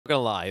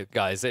gonna lie,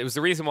 guys. It was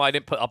the reason why I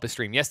didn't put up a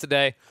stream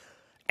yesterday.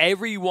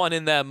 Everyone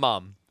and their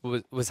mum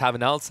was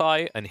having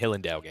Altai and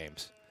Hillendale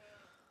games.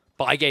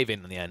 But I gave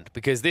in the end,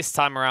 because this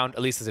time around,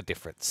 at least there's a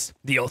difference.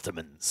 The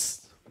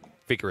Ottomans.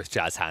 Vigorous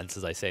jazz hands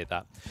as I say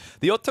that.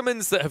 The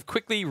Ottomans that have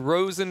quickly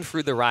risen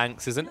through the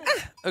ranks as an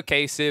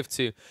okay civ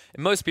to,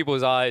 in most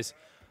people's eyes,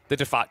 the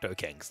de facto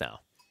kings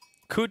now.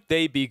 Could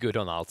they be good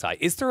on Altai?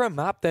 Is there a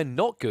map they're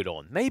not good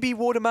on? Maybe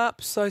water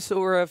maps. I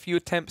saw a few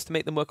attempts to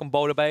make them work on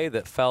Boulder Bay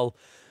that fell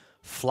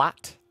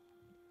flat.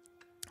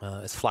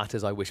 As flat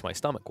as I wish my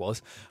stomach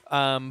was.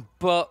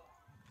 But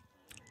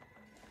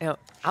you know,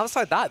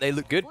 outside that, they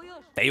look good.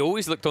 They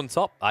always looked on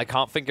top. I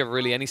can't think of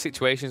really any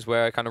situations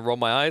where I kind of rolled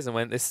my eyes and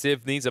went, this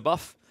civ needs a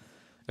buff.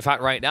 In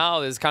fact, right now,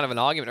 there's kind of an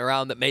argument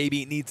around that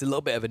maybe it needs a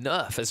little bit of a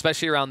nerf,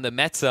 especially around the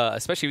meta,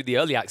 especially with the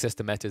early access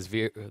to metas,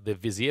 the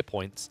Vizier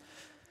points.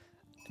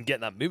 And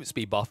getting that movement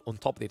speed buff on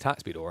top of the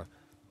attack speed aura.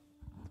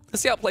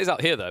 Let's see how it plays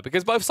out here, though,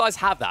 because both sides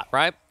have that,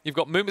 right? You've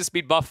got movement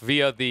speed buff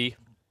via the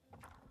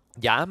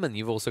Yam, and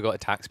you've also got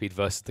attack speed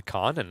versus the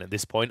Khan. And at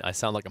this point, I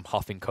sound like I'm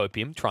huffing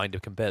copium trying to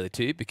compare the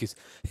two, because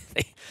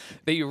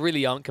they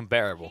really aren't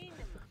comparable.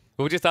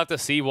 We'll just have to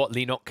see what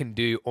Leenock can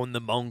do on the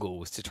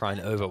Mongols to try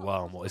and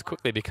overwhelm what is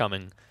quickly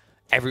becoming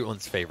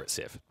everyone's favorite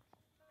civ.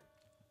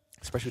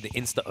 Especially with the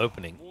insta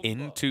opening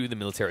into the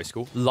military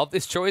school. Love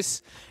this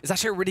choice. It's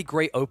actually a really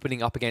great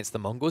opening up against the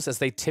Mongols, as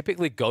they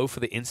typically go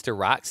for the insta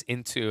racks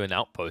into an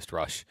outpost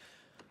rush.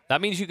 That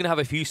means you can have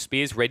a few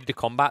spears ready to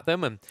combat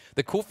them, and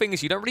the cool thing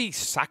is you don't really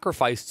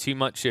sacrifice too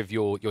much of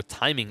your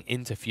timing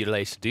into feudal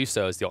age to do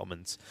so as the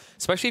Ottomans.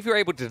 Especially if you're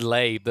able to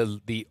delay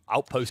the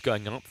outpost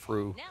going up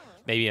through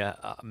maybe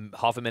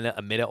half a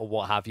minute, or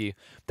what have you.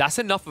 That's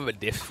enough of a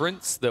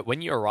difference that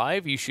when you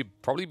arrive, you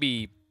should probably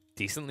be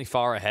decently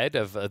far ahead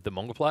of the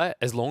Mongol player,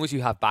 as long as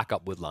you have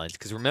backup wood lines.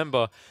 Because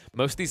remember,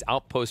 most of these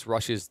outpost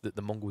rushes that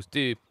the Mongols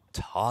do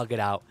target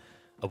out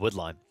a wood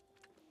line.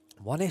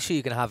 One issue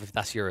you can have if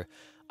that's your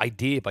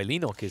idea by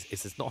Leenock is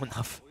there's not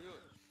enough.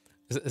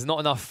 There's not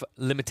enough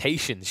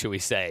limitations, shall we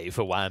say,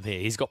 for Wham here.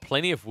 He's got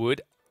plenty of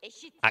wood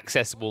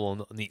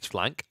accessible on each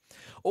flank.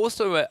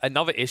 Also,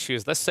 another issue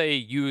is, let's say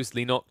you as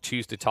Leenock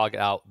choose to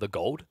target out the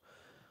gold.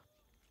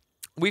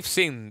 We've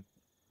seen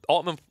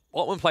Ottoman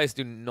players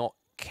do not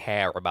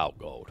care about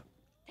gold.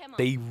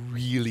 They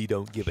really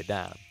don't give a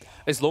damn.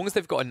 As long as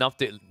they've got enough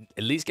to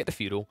at least get the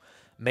feudal,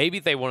 maybe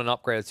they want an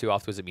upgrade or two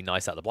afterwards, it'd be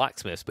nice out of the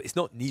blacksmiths, but it's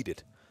not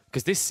needed.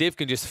 Because this civ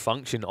can just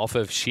function off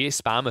of sheer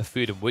spam of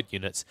food and wood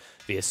units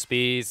via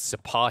spears,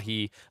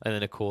 Sipahi, and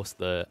then of course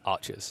the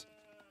archers.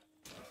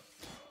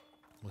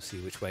 We'll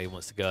see which way he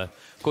wants to go.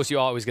 Of course, you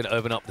are always going to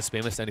open up the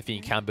spearmist, anything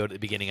you can build at the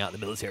beginning out of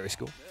the military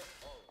school.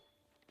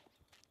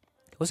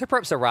 Also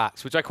perhaps a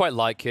Rax, which I quite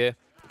like here.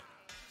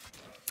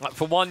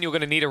 For one, you're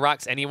going to need a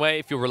Rax anyway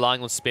if you're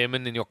relying on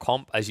Spearman in your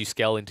comp as you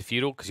scale into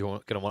Feudal, because you're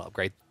going to want to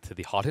upgrade to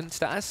the Hardened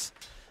status.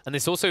 And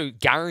this also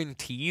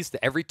guarantees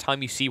that every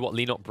time you see what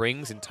Leenock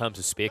brings in terms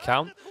of spear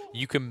count,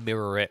 you can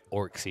mirror it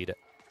or exceed it.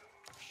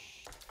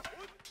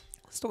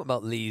 Let's talk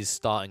about Lee's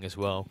starting as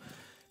well.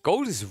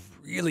 Gold is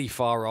really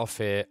far off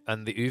here,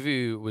 and the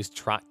Uvu was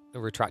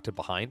retracted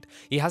behind.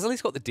 He has at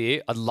least got the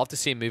deer. I'd love to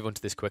see him move on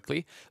to this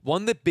quickly.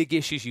 One of the big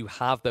issues you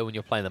have, though, when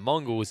you're playing the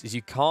Mongols is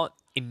you can't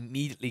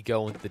immediately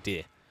go onto the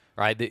deer.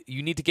 Right,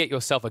 you need to get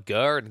yourself a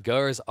gur, and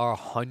gurs are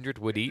 100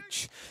 wood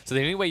each. So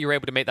the only way you're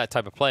able to make that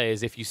type of play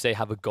is if you, say,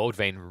 have a gold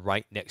vein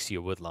right next to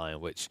your wood line,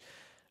 which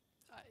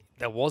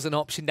there was an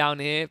option down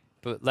here,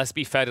 but let's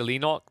be fair to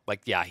Leenock.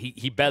 Like, yeah,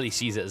 he barely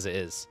sees it as it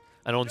is.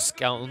 And on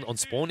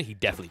spawn, he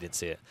definitely did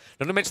see it.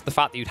 Not to mention the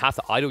fact that you'd have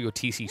to idle your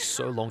TC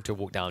so long to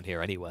walk down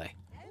here anyway.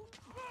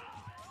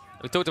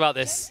 We talked about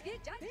this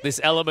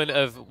element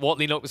of what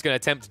Leenock was going to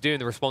attempt to do,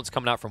 and the response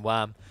coming out from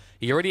Wham.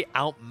 He already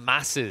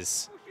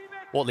outmasses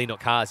what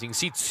Leenock has. You can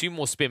see two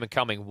more spearmen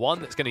coming. One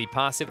that's going to be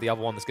passive, the other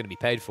one that's going to be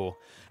paid for.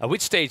 At which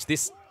stage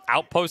this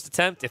outpost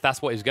attempt, if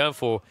that's what he's going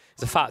for,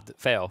 is a fat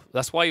fail.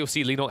 That's why you'll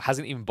see Leenock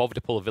hasn't even bothered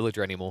to pull a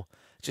villager anymore.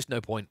 Just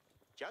no point.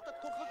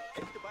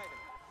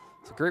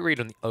 It's a great read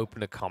on the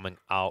opener coming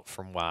out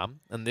from Wham.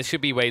 And this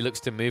should be where he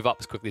looks to move up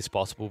as quickly as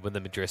possible with the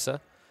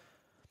Madrissa.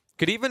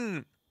 Could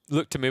even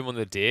look to move on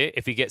the deer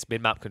if he gets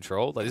mid-map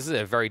control. Like, this is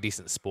a very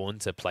decent spawn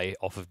to play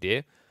off of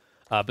deer.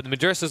 But the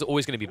Madrissa is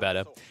always going to be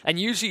better. And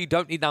usually you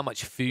don't need that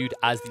much food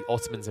as the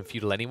Ottomans and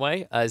Feudal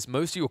anyway, as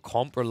most of your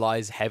comp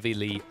relies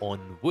heavily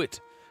on wood,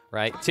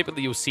 right?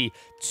 Typically you'll see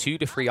 2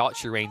 to 3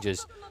 archery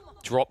ranges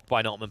dropped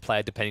by an Ottoman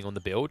player depending on the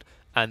build.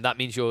 And that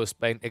means you're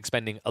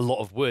expending a lot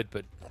of wood,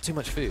 but not too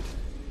much food.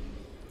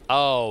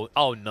 Oh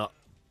no.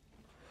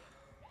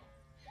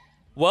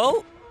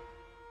 Well,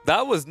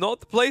 that was not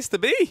the place to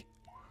be.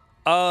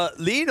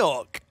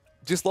 Leenock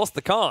just lost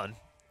the Khan.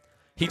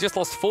 He just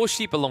lost 4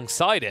 sheep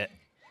alongside it.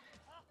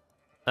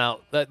 Now,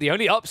 the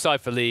only upside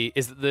for Lee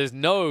is that there's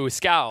no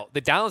scout. The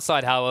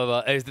downside,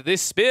 however, is that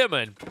this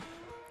spearman,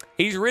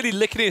 he's really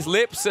licking his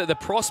lips at the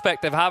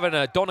prospect of having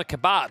a doner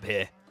kebab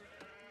here.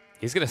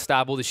 He's going to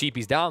stab all the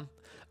sheepies down.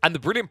 And the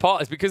brilliant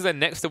part is because they're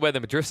next to where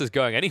the Madrissa's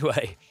going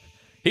anyway,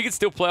 He can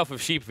still play off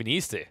of sheep if he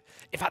needs to.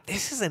 In fact,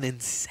 this is an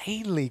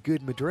insanely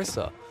good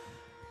Madrasa.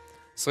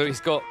 So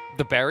he's got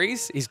the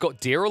berries, he's got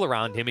deer all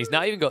around him, he's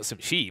now even got some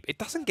sheep. It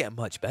doesn't get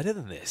much better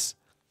than this.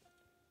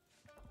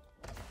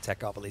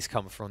 Tech up at least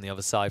coming from the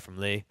other side from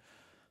Lee.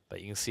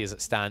 But you can see as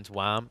it stands,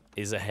 Wham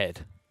is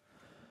ahead.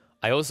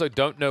 I also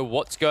don't know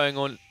what's going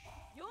on.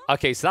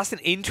 Okay, so that's an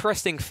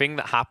interesting thing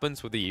that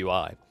happens with the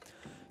UI.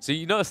 So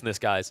you notice in this,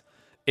 guys,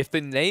 if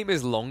the name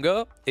is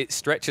longer, it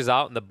stretches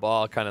out and the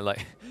bar kind of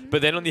like...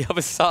 But then on the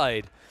other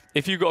side,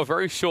 if you've got a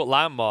very short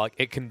landmark,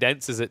 it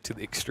condenses it to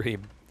the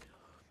extreme.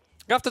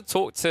 You have to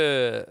talk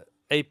to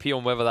AP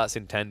on whether that's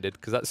intended,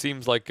 because that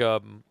seems like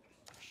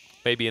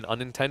maybe an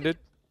unintended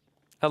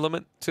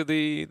element to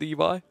the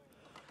UI. I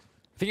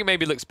think it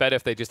maybe looks better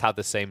if they just have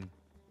the same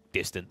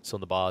distance on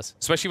the bars,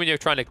 especially when you're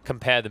trying to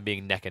compare them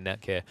being neck and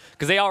neck here,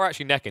 because they are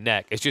actually neck and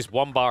neck. It's just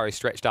one bar is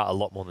stretched out a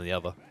lot more than the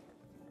other.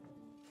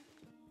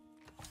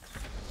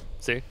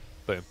 See?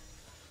 Boom.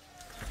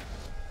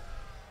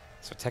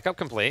 So tech up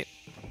complete.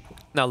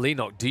 Now,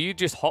 Leenock, do you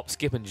just hop,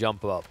 skip, and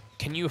jump up?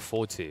 Can you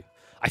afford to?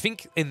 I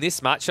think in this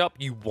matchup,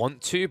 you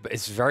want to, but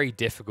it's very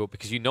difficult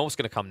because you know what's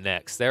going to come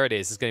next. There it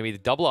is. It's going to be the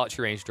double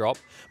archery range drop.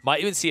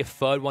 Might even see a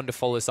third one to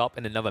follow this up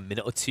in another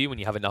minute or two when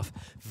you have enough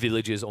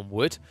villagers on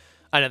wood.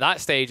 And at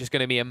that stage, it's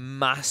going to be a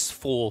mass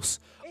force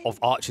of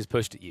archers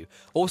pushed at you.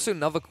 Also,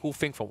 another cool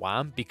thing for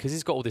Wham, because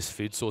he's got all this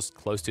food source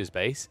close to his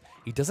base,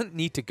 he doesn't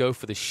need to go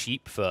for the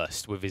sheep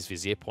first with his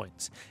vizier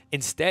points.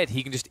 Instead,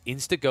 he can just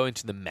insta-go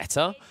into the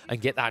meta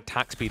and get that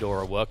attack speed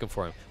aura working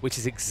for him, which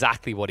is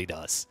exactly what he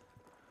does.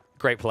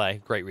 Great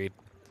play, great read.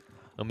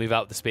 I'll move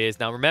out with the spears.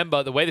 Now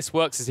remember, the way this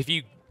works is if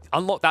you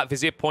unlock that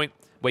vizier point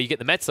where you get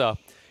the meta,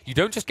 you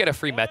don't just get a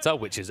free meta,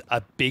 which is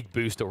a big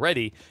boost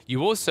already,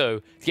 you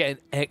also get an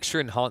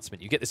extra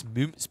enhancement. You get this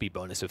movement speed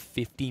bonus of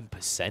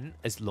 15%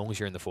 as long as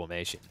you're in the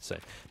formation. So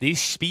these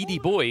speedy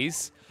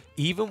boys,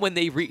 even when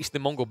they reach the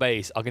Mongol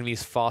base, are going to be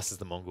as fast as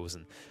the Mongols.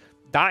 And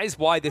that is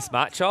why this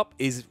matchup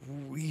is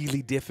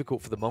really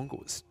difficult for the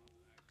Mongols.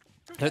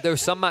 There are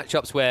some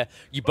matchups where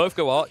you both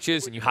go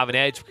archers and you have an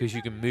edge because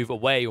you can move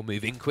away or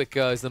move in quicker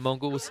as the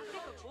Mongols.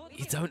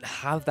 You don't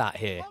have that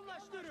here.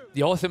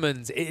 The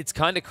Ottomans, it's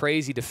kind of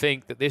crazy to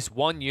think that this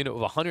one unit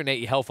with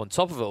 180 health on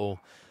top of it all,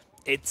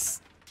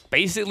 it's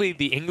basically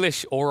the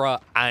English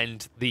aura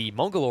and the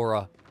Mongol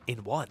aura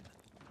in one.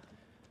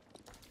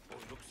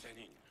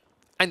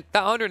 And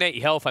that 180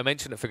 health, I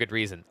mentioned it for good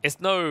reason. It's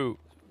no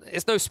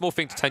small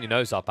thing to turn your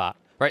nose up at,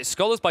 right?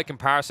 Scholars, by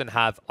comparison,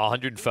 have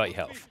 130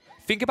 health.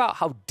 Think about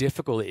how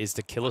difficult it is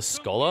to kill a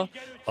scholar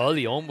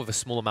early on with a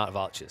small amount of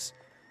archers.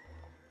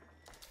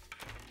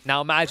 Now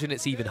imagine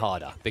it's even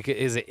harder,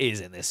 because it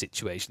is in this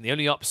situation. The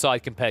only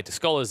upside compared to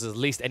scholars is at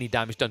least any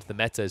damage done to the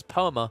meta is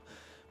perma.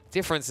 The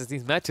difference is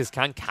these metas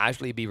can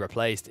casually be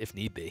replaced if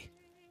need be.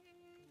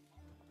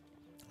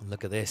 And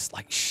look at this,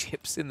 like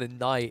ships in the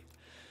night.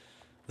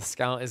 The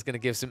scout is going to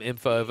give some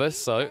info over,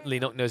 so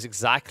Leenock knows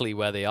exactly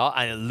where they are,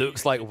 and it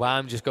looks like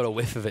Wham just got a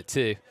whiff of it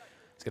too.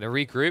 He's going to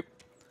regroup,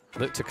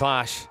 look to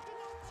clash.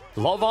 A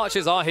lot of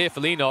archers are here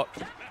for Leenock.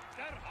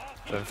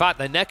 But in fact,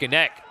 they're neck and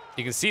neck.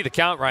 You can see the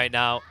count right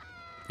now.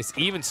 It's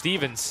even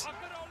Stevens.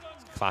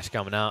 Clash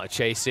coming out, a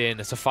chase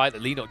in. It's a fight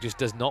that Leenock just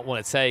does not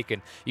want to take.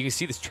 And you can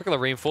see this trickle of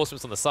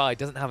reinforcements on the side.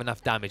 Doesn't have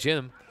enough damage in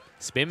him.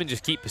 Spearmen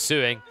just keep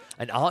pursuing.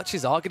 And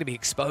archers are going to be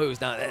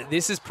exposed. Now,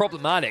 this is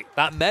problematic.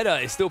 That meta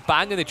is still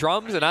banging the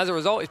drums. And as a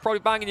result, it's probably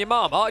banging your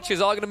mom.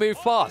 Archers are going to move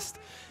fast.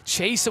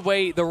 Chase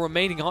away the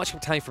remaining archer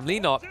battalion from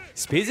Leenock.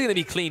 Spears are going to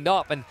be cleaned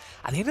up. And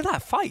at the end of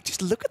that fight,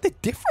 just look at the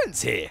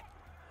difference here.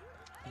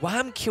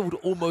 Wham killed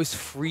almost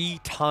 3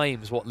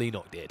 times what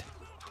Leenock did.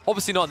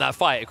 Obviously not in that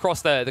fight,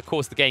 across the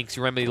course of the game, because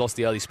you remember he lost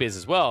the early spears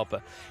as well,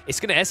 but it's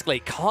going to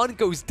escalate. Khan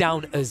goes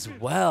down as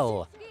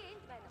well.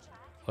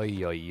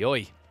 Oi, oi,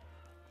 oi.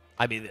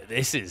 I mean,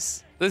 this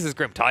is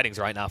grim tidings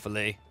right now for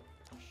Lee.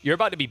 You're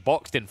about to be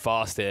boxed in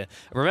fast here.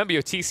 And remember,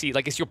 your TC,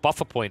 like, it's your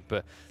buffer point,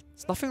 but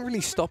there's nothing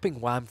really stopping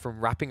Wham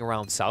from wrapping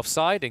around south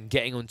side and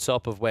getting on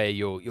top of where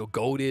your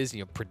gold is and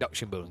your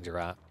production buildings are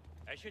at.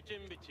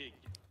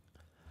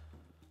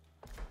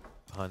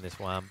 Behind this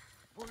Wham.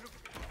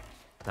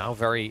 Now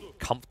very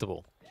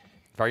comfortable,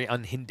 very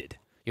unhindered.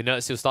 You'll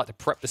notice he'll start to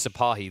prep the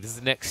Sipahi. This is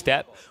the next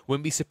step.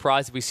 Wouldn't be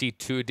surprised if we see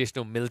 2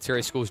 additional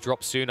military schools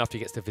drop soon after he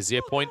gets the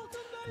Vizier point.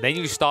 And then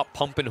you start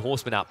pumping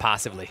horsemen out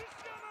passively.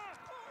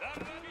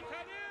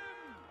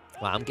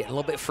 Well, I'm getting a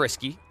little bit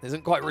frisky.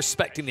 Isn't quite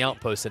respecting the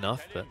outpost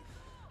enough, but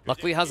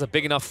luckily he has a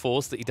big enough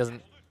force that he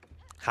doesn't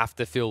have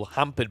to feel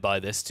hampered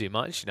by this too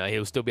much. You know,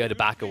 he'll still be able to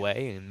back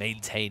away and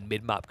maintain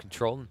mid-map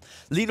control.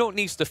 Leenock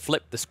needs to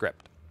flip the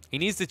script. He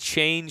needs to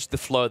change the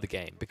flow of the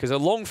game because a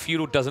long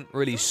feudal doesn't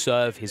really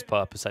serve his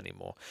purpose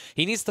anymore.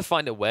 He needs to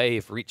find a way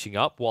of reaching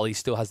up while he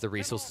still has the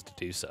resources to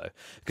do so.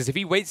 Because if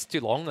he waits too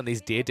long and these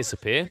deer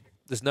disappear,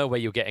 there's no way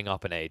you're getting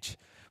up in age.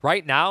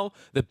 Right now,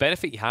 the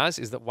benefit he has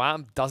is that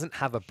Wham doesn't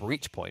have a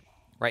breach point.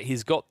 Right?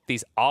 He's got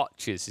these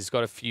archers. He's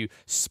got a few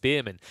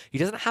spearmen. He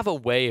doesn't have a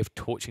way of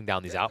torching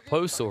down these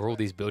outposts or all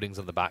these buildings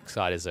on the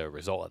backside as a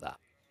result of that.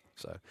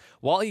 So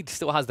while he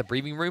still has the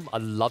breathing room,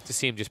 I'd love to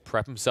see him just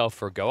prep himself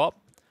for a go-up.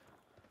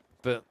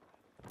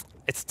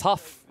 it's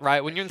tough,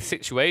 right? When you're in the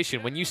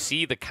situation, when you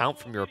see the count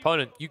from your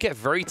opponent, you get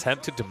very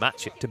tempted to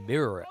match it, to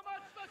mirror it,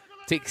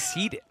 to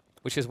exceed it,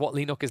 which is what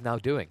Lenok is now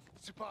doing.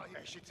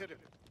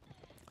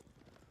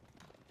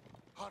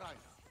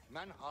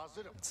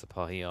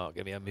 Sipahi are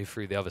going to move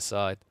through the other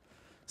side.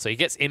 So he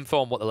gets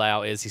info on what the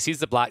layout is. He sees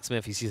the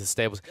blacksmith. He sees the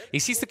stables. He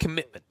sees the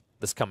commitment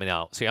that's coming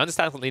out. So he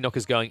understands that Lenok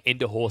is going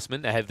into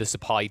Horseman ahead of the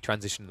Sipahi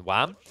transition to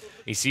Wham.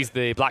 He sees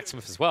the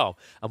blacksmith as well.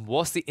 And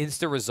what's the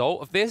instant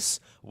result of this?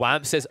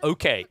 Wham says,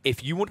 okay,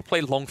 if you want to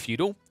play long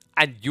feudal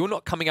and you're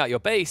not coming out your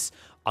base,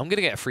 I'm going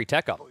to get a free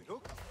tech up.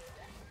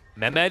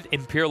 Mehmed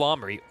Imperial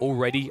Armory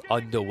already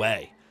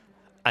underway.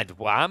 And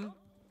Wham,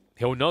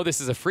 he'll know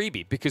this is a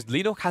freebie because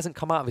Lenok hasn't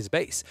come out of his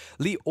base.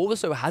 Lee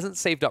also hasn't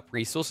saved up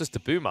resources to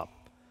boom up.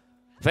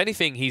 If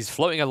anything, he's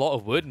floating a lot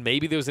of wood.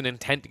 Maybe there was an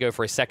intent to go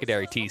for a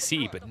secondary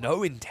TC, but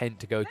no intent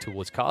to go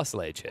towards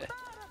Castle Age here.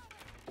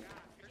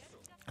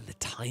 And the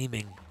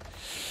timing.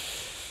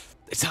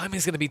 The timing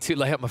is going to be too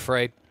late, I'm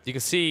afraid. You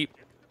can see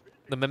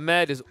the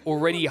Mehmed is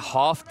already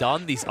half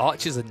done. These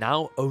archers are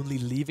now only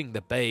leaving the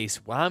base.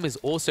 Wham is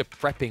also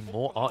prepping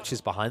more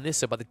archers behind this.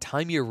 So by the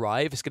time you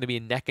arrive, it's going to be a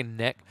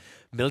neck-and-neck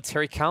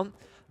military count.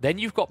 Then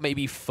you've got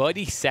maybe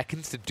 30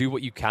 seconds to do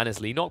what you can as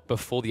Lenok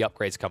before the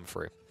upgrades come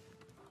through.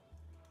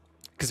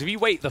 Because if you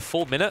wait the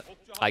full minute,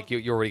 like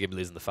you're already going to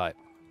be losing the fight.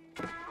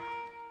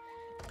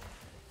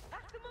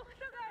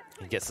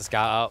 He gets the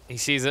scout out. He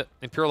sees it.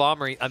 Imperial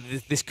Armory.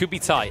 This could be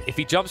tight. If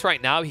he jumps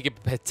right now, he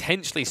could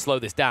potentially slow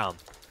this down.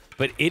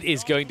 But it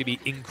is going to be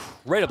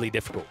incredibly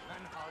difficult.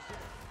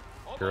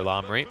 Imperial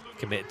Armory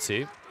committed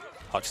to.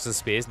 Archers and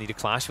Spears need to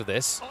clash with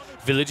this.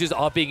 Villagers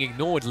are being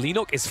ignored.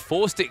 Lenok is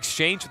forced to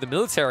exchange with the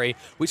military,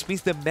 which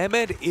means the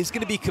Mehmed is going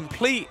to be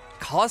complete.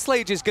 Castle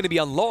Age is going to be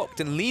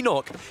unlocked, and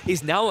Lenok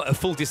is now at a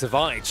full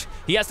disadvantage.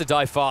 He has to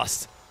die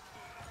fast.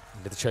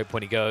 Into the choke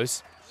point he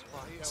goes.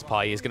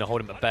 Sipahi is going to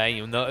hold him at bay.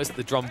 You'll notice that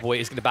the drum boy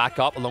is going to back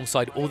up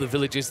alongside all the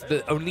villagers.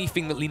 The only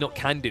thing that Lenok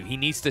can do, he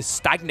needs to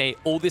stagnate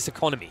all this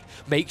economy.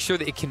 Make sure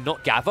that it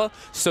cannot gather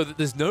so that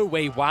there's no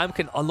way Wham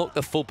can unlock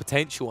the full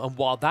potential. And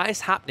while that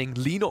is happening,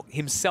 Lenok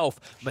himself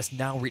must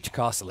now reach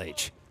Castle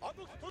Age.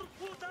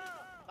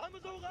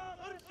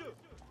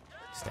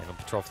 Staying on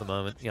patrol for the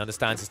moment. He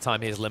understands his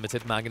time here is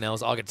limited.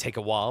 Mangonels are going to take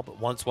a while, but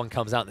once one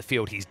comes out in the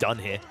field, he's done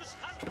here.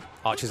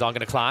 Archers aren't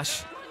going to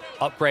clash.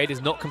 Upgrade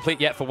is not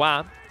complete yet for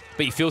Wham.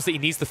 But he feels that he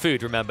needs the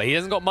food, remember. He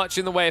hasn't got much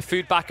in the way of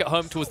food back at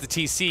home towards the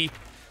TC.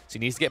 So he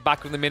needs to get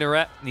back on the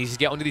minaret. He needs to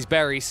get onto these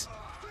berries.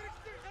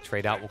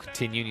 Trade out will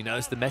continue. And you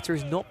notice the meta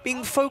is not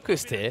being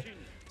focused here.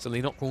 So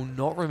Lenok will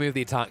not remove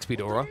the attack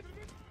speed aura.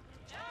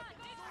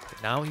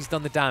 But now he's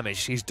done the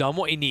damage. He's done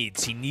what he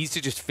needs. He needs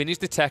to just finish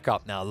the tech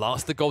up now.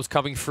 Last of the goals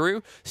coming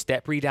through.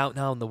 Step read out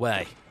now on the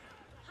way.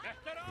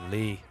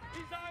 Lee.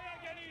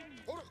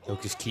 He'll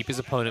just keep his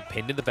opponent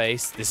pinned in the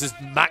base. This is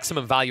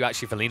maximum value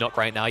actually for Lenok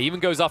right now. He even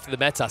goes after the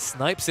meta,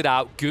 snipes it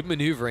out. Good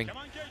maneuvering.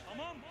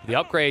 The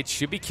upgrade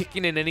should be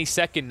kicking in any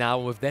second now.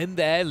 With them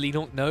there,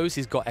 Lenok knows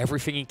he's got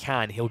everything he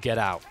can. He'll get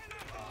out.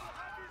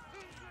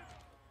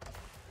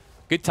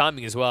 Good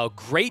timing as well.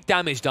 Great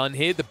damage done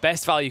here. The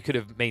best value could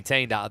have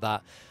maintained out of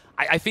that.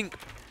 I think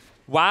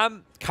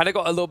Wham kind of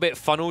got a little bit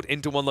funneled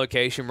into one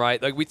location,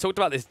 right? Like we talked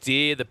about this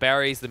deer, the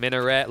berries, the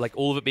minaret, like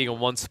all of it being on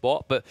one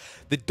spot, but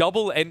the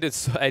double-ended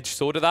edge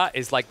sword of that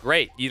is like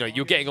great. You know,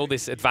 you're getting all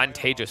this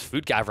advantageous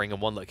food gathering in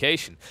one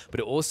location, but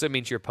it also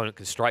means your opponent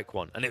can strike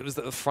one, and it was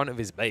at the front of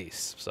his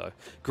base. So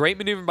great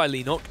maneuvering by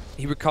Lenok.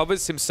 He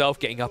recovers himself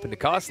getting up into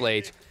Castle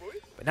Age.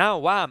 But now,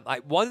 Wham,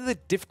 like one of the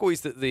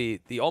difficulties that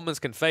the Ottomans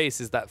can face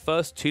is that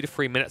first 2 to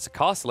 3 minutes of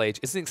Castle Age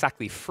isn't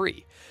exactly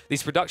free.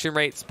 These production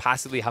rates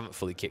passively haven't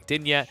fully kicked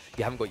in yet.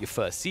 You haven't got your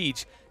first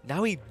siege.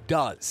 Now he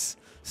does.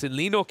 So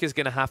Lenok is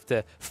going to have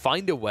to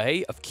find a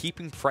way of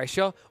keeping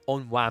pressure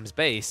on Wham's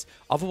base.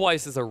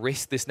 Otherwise, there's a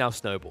risk this now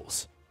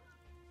snowballs.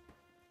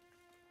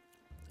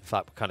 In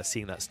fact, we're kind of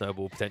seeing that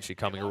snowball potentially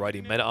coming already.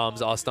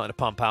 Men-at-arms are starting to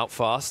pump out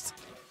fast.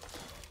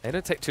 They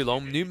don't take too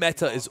long. New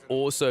meta is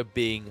also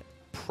being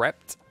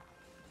prepped.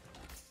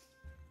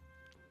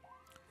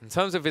 In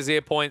terms of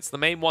Vizier points, the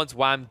main ones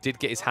Wham did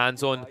get his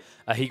hands on.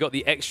 He got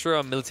the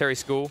extra military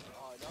school.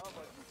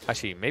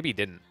 Actually, maybe he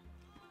didn't.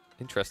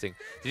 Interesting.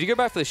 Did you go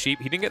back for the sheep?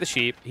 He didn't get the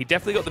sheep. He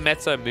definitely got the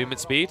meta movement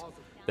speed.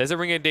 There's a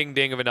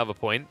ring-a-ding-ding of another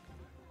point.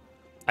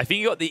 I think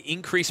he got the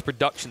increased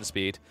production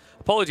speed.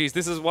 Apologies,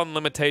 this is one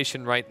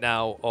limitation right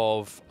now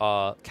of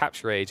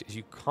Capture Age, is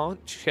you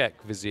can't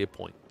check Vizier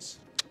points.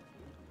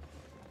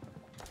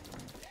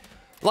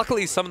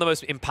 Luckily, some of the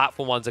most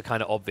impactful ones are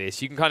kind of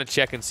obvious. You can kind of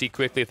check and see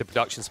quickly if the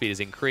production speed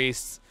is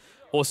increased.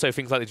 Also,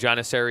 things like the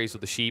Janissaries or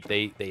the sheep,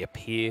 they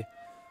appear.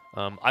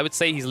 I would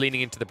say he's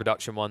leaning into the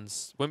production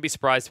ones. Wouldn't be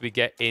surprised if we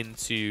get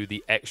into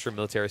the extra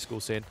military school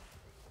soon.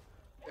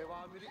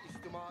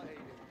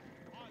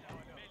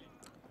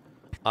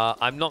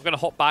 I'm not going to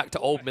hop back to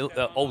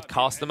old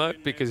caster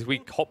mode, because if we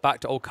hop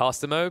back to old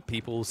caster mode,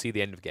 people will see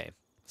the end of game.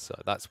 So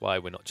that's why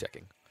we're not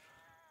checking.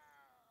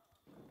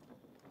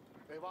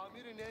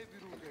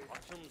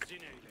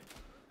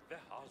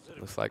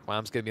 Looks like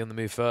Wham's going to be on the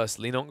move first.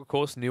 Lenok, of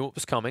course, knew what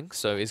was coming,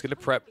 so he's going to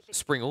prep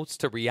Springles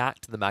to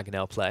react to the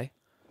Mangonel play.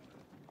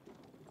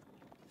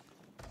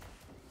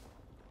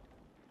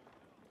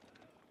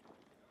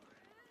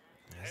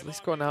 Let's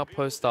go an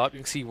outpost up. You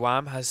can see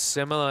Wham has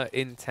similar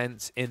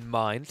intents in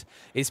mind.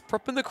 He's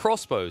prepping the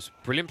crossbows.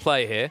 Brilliant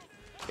play here.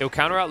 It'll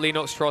counter out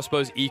Lenok's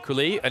crossbows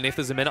equally, and if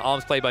there's a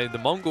men-at-arms play by the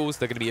Mongols,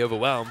 they're going to be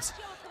overwhelmed.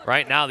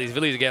 Right now, these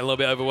villagers are getting a little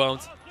bit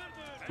overwhelmed.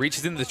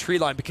 Reaches into the tree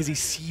line because he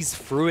sees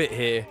through it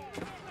here.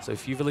 So a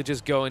few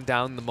villagers going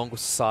down the Mongol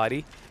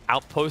society.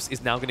 Outpost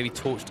is now going to be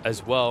torched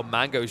as well.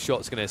 Mango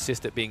shot's going to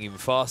assist it being even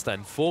faster,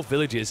 and 4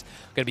 villagers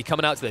are going to be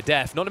coming out to their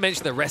death, not to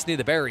mention the rest near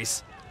the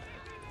berries.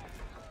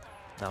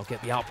 Now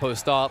get the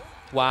outpost up.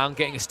 Wham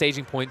getting a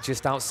staging point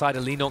just outside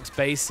of Lenok's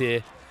base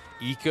here.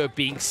 Eco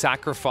being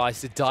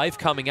sacrificed. The dive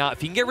coming out. If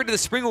he can get rid of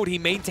the Springald, he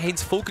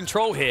maintains full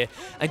control here.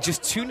 And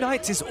just 2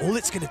 knights is all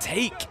it's going to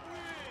take.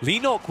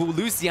 Lenok will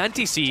lose the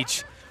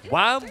anti-siege.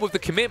 Wham, with the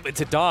commitment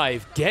to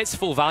dive, gets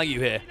full value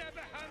here.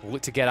 We'll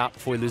look to get out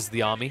before he loses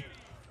the army.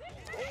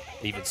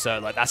 Even so,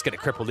 like, that's going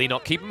to cripple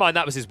Lenok. Keep in mind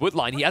that was his wood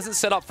line. He hasn't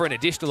set up for an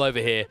additional over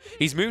here.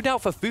 He's moved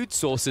out for food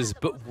sources,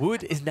 but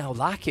wood is now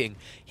lacking.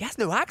 He has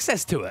no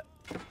access to it.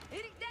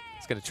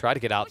 He's going to try to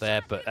get out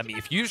there, but, I mean,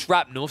 if you just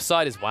wrap north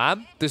side as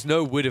Wham, there's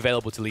no wood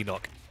available to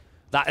Lenok.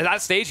 At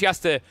that stage, he has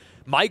to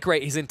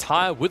migrate his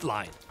entire wood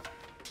line.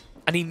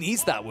 And he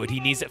needs that wood. He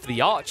needs it for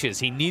the archers.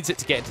 He needs it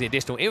to get into the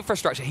additional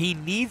infrastructure. He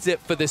needs it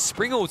for the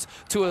Springalds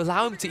to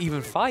allow him to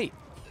even fight.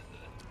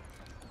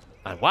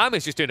 And Wham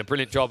is just doing a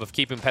brilliant job of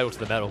keeping pedal to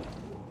the metal.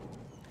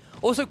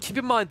 Also, keep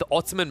in mind the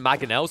Ottoman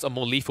Mangonels are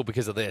more lethal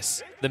because of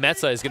this. The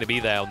meta is going to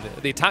be there. On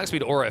the attack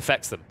speed aura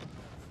affects them.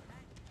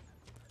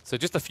 So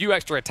just a few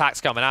extra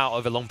attacks coming out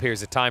over long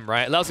periods of time,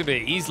 right? Allows him to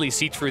easily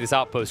siege through this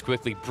outpost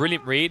quickly.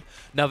 Brilliant read.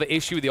 Another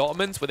issue with the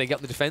Ottomans when they get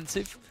on the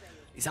defensive.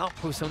 These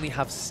outposts only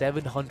have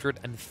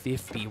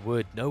 750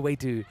 wood. No way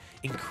to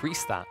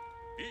increase that.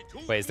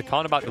 Wait, is the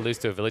Khan about to lose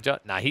to a villager?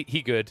 Nah, he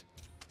good.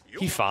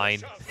 He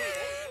fine.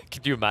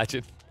 Could you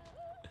imagine?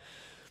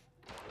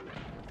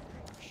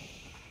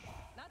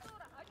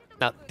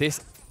 Now, this...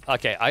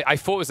 Okay, I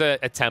thought it was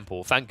a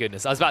temple. Thank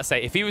goodness. I was about to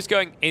say, if he was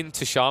going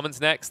into Shamans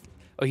next...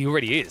 Oh, he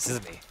already is,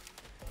 isn't he?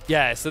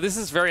 Yeah, so this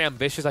is very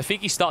ambitious. I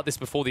think he started this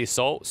before the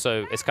assault,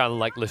 so it's kind of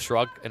like Le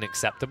Shrug and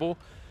acceptable.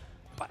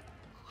 But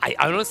I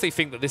honestly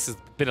think that this has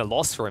been a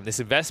loss for him.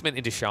 This investment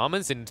into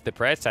Shamans, into the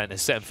prayer tent,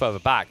 has set him further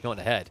back, not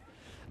ahead.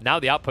 Now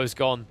the outpost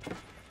gone.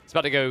 It's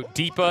about to go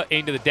deeper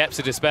into the depths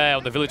of despair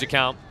on the village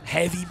account.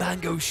 Heavy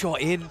mango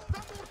shot in.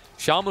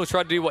 Shaman will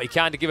try to do what he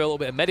can to give it a little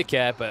bit of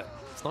Medicare, but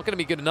it's not going to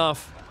be good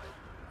enough.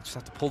 Just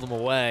have to pull them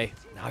away.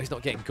 Now he's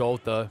not getting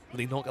gold, though.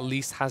 Lenok at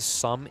least has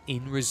some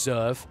in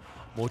reserve.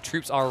 More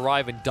troops are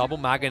arriving. Double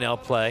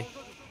Mangonel play.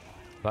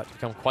 About to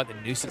become quite the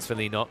nuisance for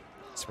Lenok.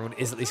 Someone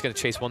is at least going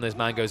to chase one of those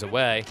mangoes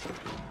away.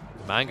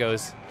 The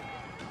mangoes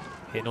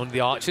hitting onto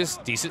the archers.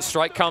 Decent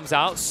strike comes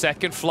out.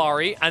 Second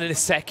flurry. And then a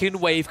second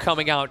wave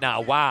coming out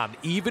now. Wham.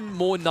 Even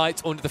more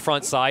knights onto the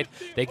front side.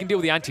 They can deal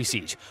with the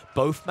anti-siege.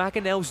 Both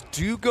Mangonels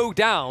do go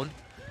down,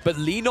 but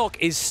Lenok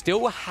is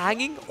still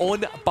hanging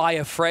on by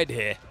a thread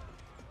here.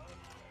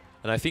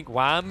 And I think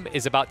Wham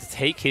is about to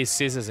take his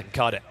scissors and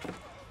cut it.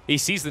 He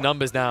sees the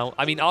numbers now.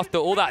 I mean, after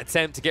all that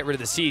attempt to get rid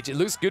of the siege, it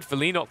looks good for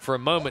Lenok for a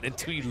moment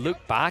until you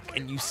look back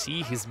and you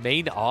see his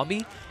main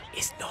army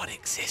is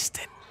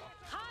non-existent.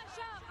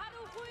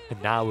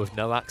 And now with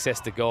no access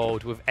to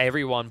gold, with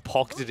everyone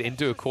pocketed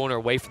into a corner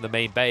away from the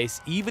main base,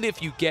 even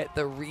if you get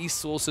the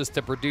resources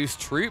to produce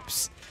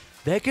troops,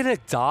 they're going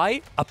to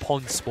die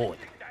upon spawn.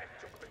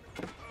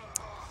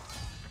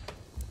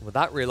 With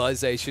that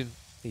realization,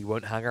 he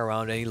won't hang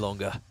around any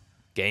longer.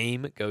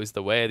 Game goes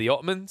the way of the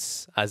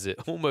Ottomans, as it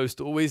almost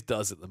always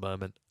does at the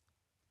moment.